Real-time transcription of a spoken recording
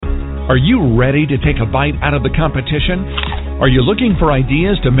Are you ready to take a bite out of the competition? Are you looking for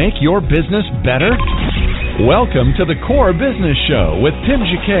ideas to make your business better? Welcome to the Core Business Show with Tim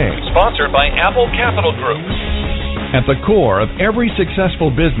Jacquet, sponsored by Apple Capital Group. At the core of every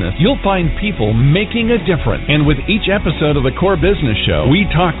successful business, you'll find people making a difference. And with each episode of the Core Business Show, we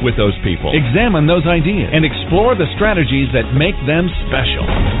talk with those people, examine those ideas, and explore the strategies that make them special.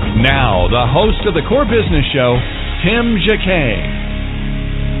 Now, the host of the Core Business Show, Tim Jacquet.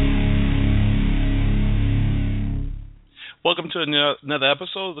 Welcome to another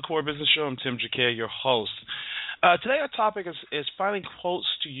episode of the Core Business Show. I'm Tim Jacquet, your host. Today our topic is finding quotes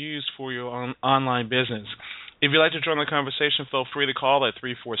to use for your online business. If you'd like to join the conversation, feel free to call at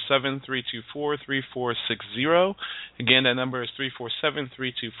 347-324-3460. Again, that number is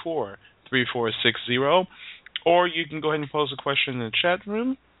 347-324-3460. Or you can go ahead and pose a question in the chat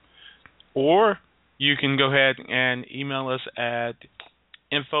room. Or you can go ahead and email us at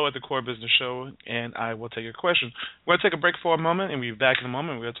info@thecorebusinessshow, and I will take your question. We're going to take a break for a moment, and we'll be back in a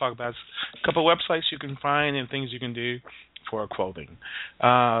moment. We're going to talk about a couple of websites you can find and things you can do for quoting.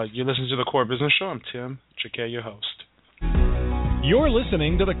 You're listening to the Core Business Show. I'm Tim Jacquet, your host. You're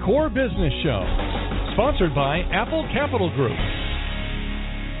listening to the Core Business Show, sponsored by Apple Capital Group.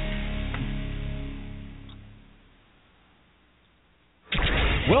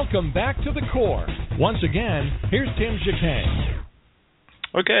 Welcome back to the Core. Once again, here's Tim Jacquet.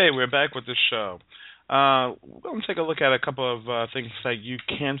 Okay, we're back with the show. We're going to take a look at a couple of things that you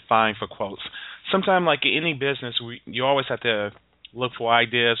can find for quotes. Sometimes, like any business, you always have to look for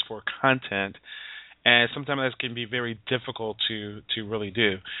ideas for content, and sometimes that can be very difficult to really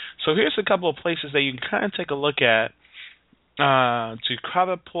do. So here's a couple of places that you can kind of take a look at to try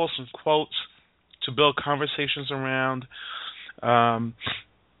to pull some quotes to build conversations around, kind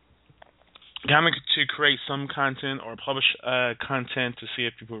of to create some content or publish content to see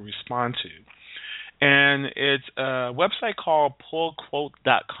if people respond to. And it's a website called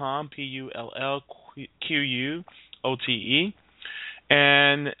pullquote.com, Pullquote.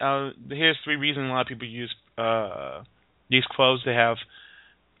 And here's three reasons a lot of people use these quotes. They have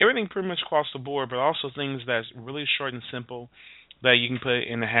everything pretty much across the board, but also things that's really short and simple that you can put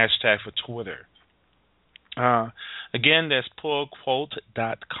in the hashtag for Twitter. Again, that's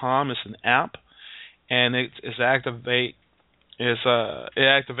pullquote.com. It's an app, and it activates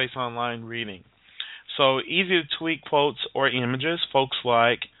online reading. So easy to tweet quotes or images. Folks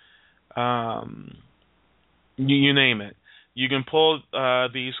like you name it. You can pull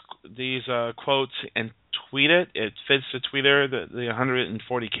these quotes and tweet it. It fits the Twitter, the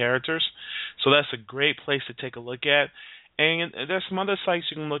 140 characters. So that's a great place to take a look at. And there's some other sites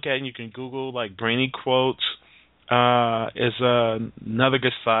you can look at, and you can Google, like Brainy Quotes is another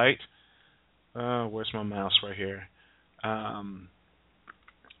good site. Where's my mouse? Right here.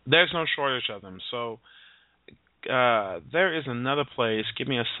 There's no shortage of them. So there is another place. Give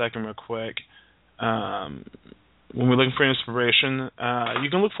me a second real quick. When we're looking for inspiration, you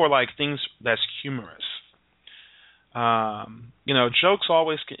can look for like things that's humorous. Jokes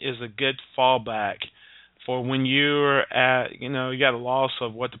always is a good fallback for when you're at, you got a loss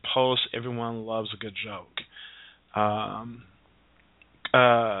of what to post. Everyone loves a good joke.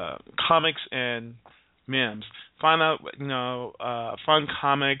 Comics and memes. Find out, fun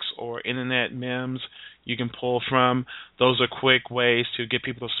comics or internet memes you can pull from. Those are quick ways to get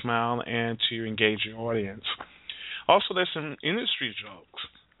people to smile and to engage your audience. Also, there's some industry jokes.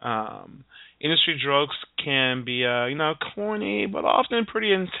 Industry jokes can be, corny, but often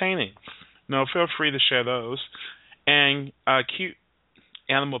pretty entertaining. Feel free to share those. And cute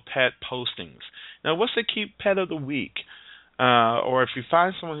animal pet postings. Now, what's the cute pet of the week? Or if you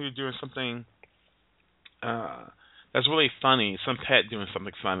find someone who's doing something that's really funny, some pet doing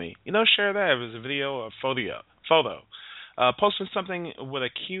something funny, share that. If it's a video or a photo. Posting something with a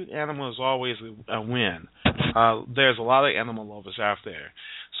cute animal is always a win. There's a lot of animal lovers out there.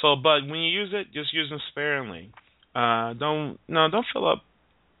 But when you use it, just use them sparingly. Don't fill up,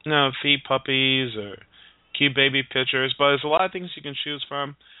 feed puppies or cute baby pictures. But there's a lot of things you can choose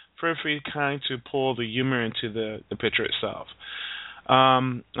from. Feel free to pull the humor into the picture itself.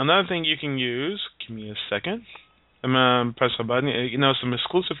 Another thing you can use. Give me a second. I'm gonna press a button. Some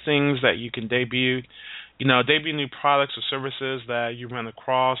exclusive things that you can debut. Debut new products or services that you run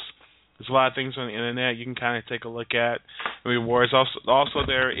across. There's a lot of things on the internet you can kind of take a look at. Rewards. Also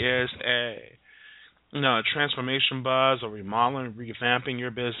there is a transformation buzz or remodeling, revamping your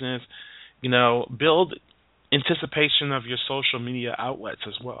business. Build anticipation of your social media outlets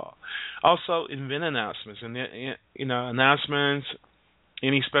as well. Also, event announcements and announcements,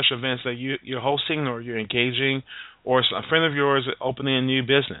 any special events that you're hosting or you're engaging, or a friend of yours opening a new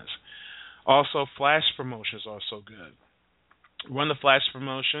business. Also, flash promotions are so good. Run the flash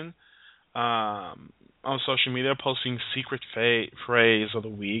promotion on social media, posting secret phrase of the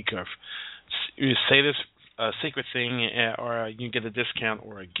week, or you say this secret thing, or you get a discount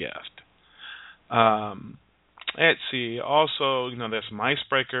or a gift. Let's see. Also, there's some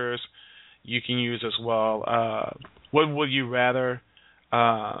icebreakers you can use as well. What would you rather?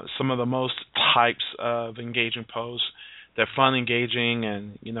 Some of the most types of engaging posts. They're fun, engaging,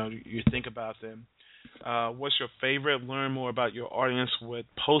 and you think about them. What's your favorite? Learn more about your audience with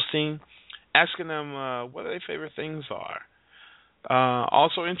posting, asking them what their favorite things are.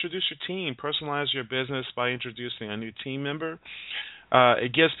 Also, introduce your team. Personalize your business by introducing a new team member.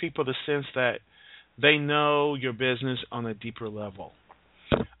 It gives people the sense that they know your business on a deeper level.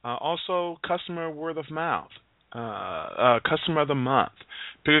 Also, customer word of mouth. Customer of the month.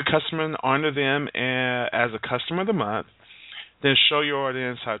 Pick a customer and honor them as a customer of the month. Then show your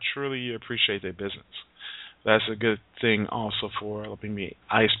audience how truly you appreciate their business. That's a good thing also for maybe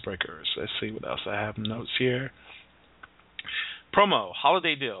icebreakers. Let's see what else I have notes here. Promo,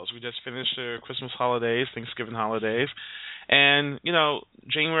 holiday deals. We just finished the Christmas holidays, Thanksgiving holidays. And,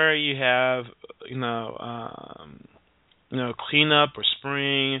 January you have, cleanup or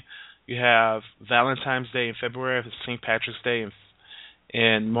spring. You have Valentine's Day in February, St. Patrick's Day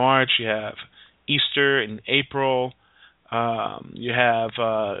in March. You have Easter in April. You have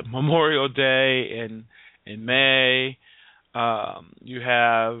Memorial Day in May. You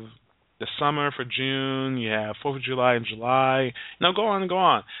have the summer for June. You have 4th of July in July. Go on and go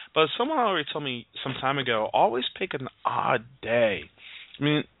on. But someone already told me some time ago, always pick an odd day.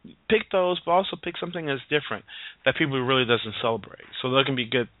 Pick those, but also pick something that's different that people really doesn't celebrate. So there can be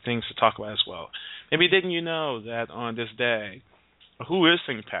good things to talk about as well. Maybe didn't you know that on this day, who is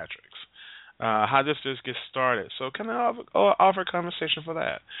St. Patrick's? How does this get started? So kind of offer a conversation for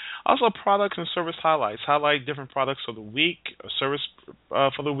that. Also, products and service highlights. Highlight different products of the week or service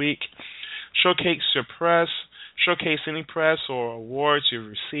for the week. Showcase your press. Showcase any press or awards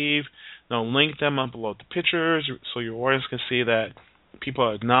you've received. Link them up below the pictures so your audience can see that people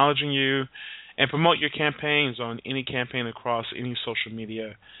are acknowledging you. And promote your campaigns on any campaign across any social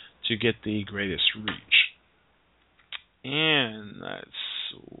media to get the greatest reach. And that's...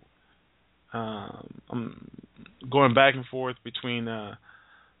 I'm going back and forth between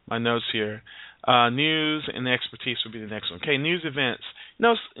my notes here. News and expertise would be the next one. Okay, news events.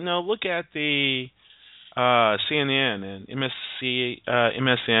 Look at the CNN and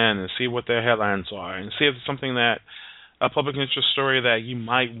MSN and see what their headlines are, and see if it's something that a public interest story that you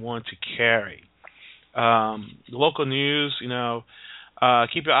might want to carry. Local news.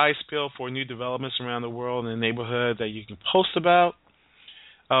 Keep your eyes peeled for new developments around the world and the neighborhood that you can post about.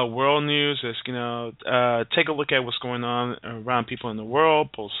 World news is, take a look at what's going on around people in the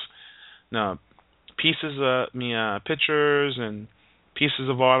world. Post, pieces of pictures and pieces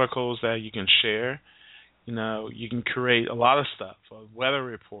of articles that you can share. You can create a lot of stuff, weather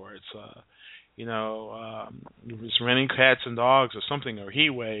reports. It's raining cats and dogs or something, or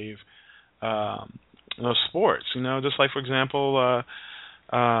heat wave. Sports. Just like for example.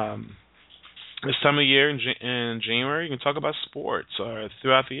 This time of year in January, you can talk about sports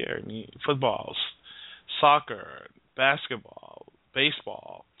throughout the year. Football, soccer, basketball,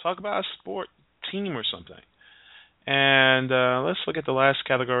 baseball. Talk about a sport team or something. And let's look at the last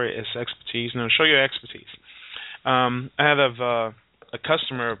category is expertise. Show your expertise. I had a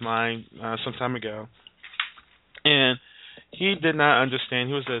customer of mine some time ago, and he did not understand.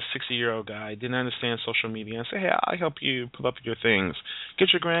 He was a 60-year-old guy. Didn't understand social media. And I said, hey, I'll help you put up your things.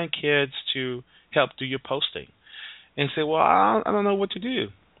 Get your grandkids to help do your posting. And he said, well, I don't know what to do.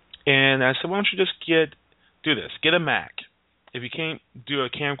 And I said, why don't you just do this. Get a Mac. If you can't do a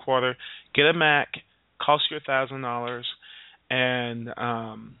camcorder, get a Mac. Cost you $1,000 and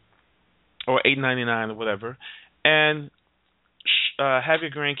or $8.99 or whatever. And have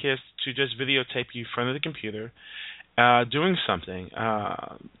your grandkids to just videotape you in front of the computer doing something,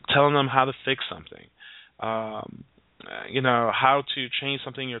 telling them how to fix something, how to change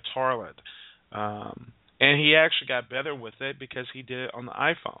something in your toilet. And he actually got better with it because he did it on the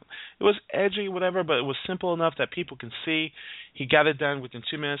iPhone. It was edgy, whatever, but it was simple enough that people can see. He got it done within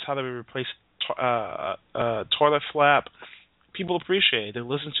 2 minutes, how to replace toilet flap. People appreciate it. They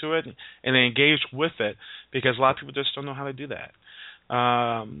listen to it, and they engage with it because a lot of people just don't know how to do that.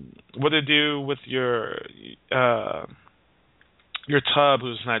 What to do with your tub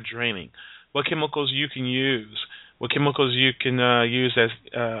who's not draining, what chemicals you can use, what chemicals you can use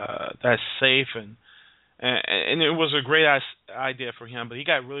that's safe, and it was a great idea for him, but he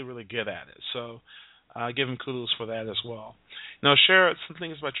got really, really good at it. So give him kudos for that as well. Share some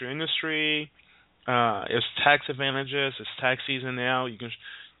things about your industry. There's tax advantages. It's tax season now. You can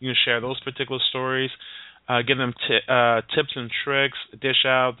share those particular stories. Give them tips and tricks. Dish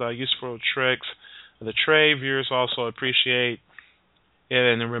out useful tricks. The trade viewers also appreciate it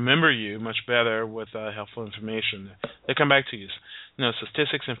and remember you much better with helpful information. They come back to you.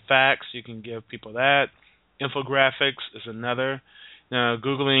 Statistics and facts, you can give people that. Infographics is another.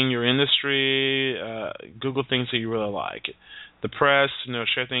 Googling your industry, Google things that you really like. The press,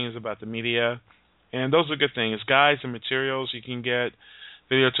 share things about the media. And those are good things. Guides and materials, you can get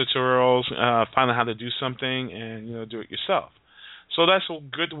video tutorials, find out how to do something, and do it yourself. So that's a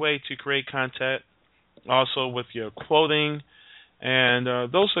good way to create content. Also with your quoting, and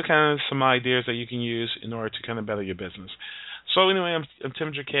those are kind of some ideas that you can use in order to kind of better your business. So anyway, I'm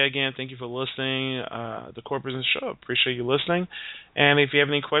Tim Jacquet again. Thank you for listening. The Core Business Show. Appreciate you listening. And if you have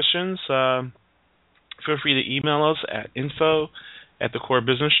any questions, feel free to email us at info@The Core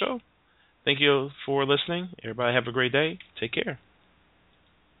Business Show. Thank you for listening. Everybody have a great day. Take care.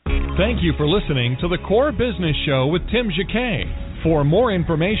 Thank you for listening to The Core Business Show with Tim Jacquet. For more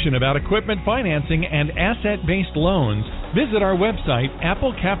information about equipment financing and asset-based loans, visit our website,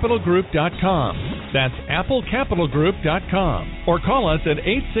 applecapitalgroup.com. That's applecapitalgroup.com. Or call us at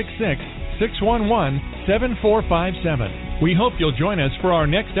 866-611-7457. We hope you'll join us for our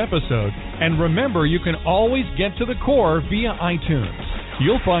next episode. And remember, you can always get to the core via iTunes.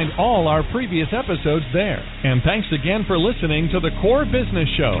 You'll find all our previous episodes there. And thanks again for listening to The Core Business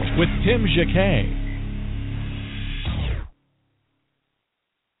Show with Tim Jacquet.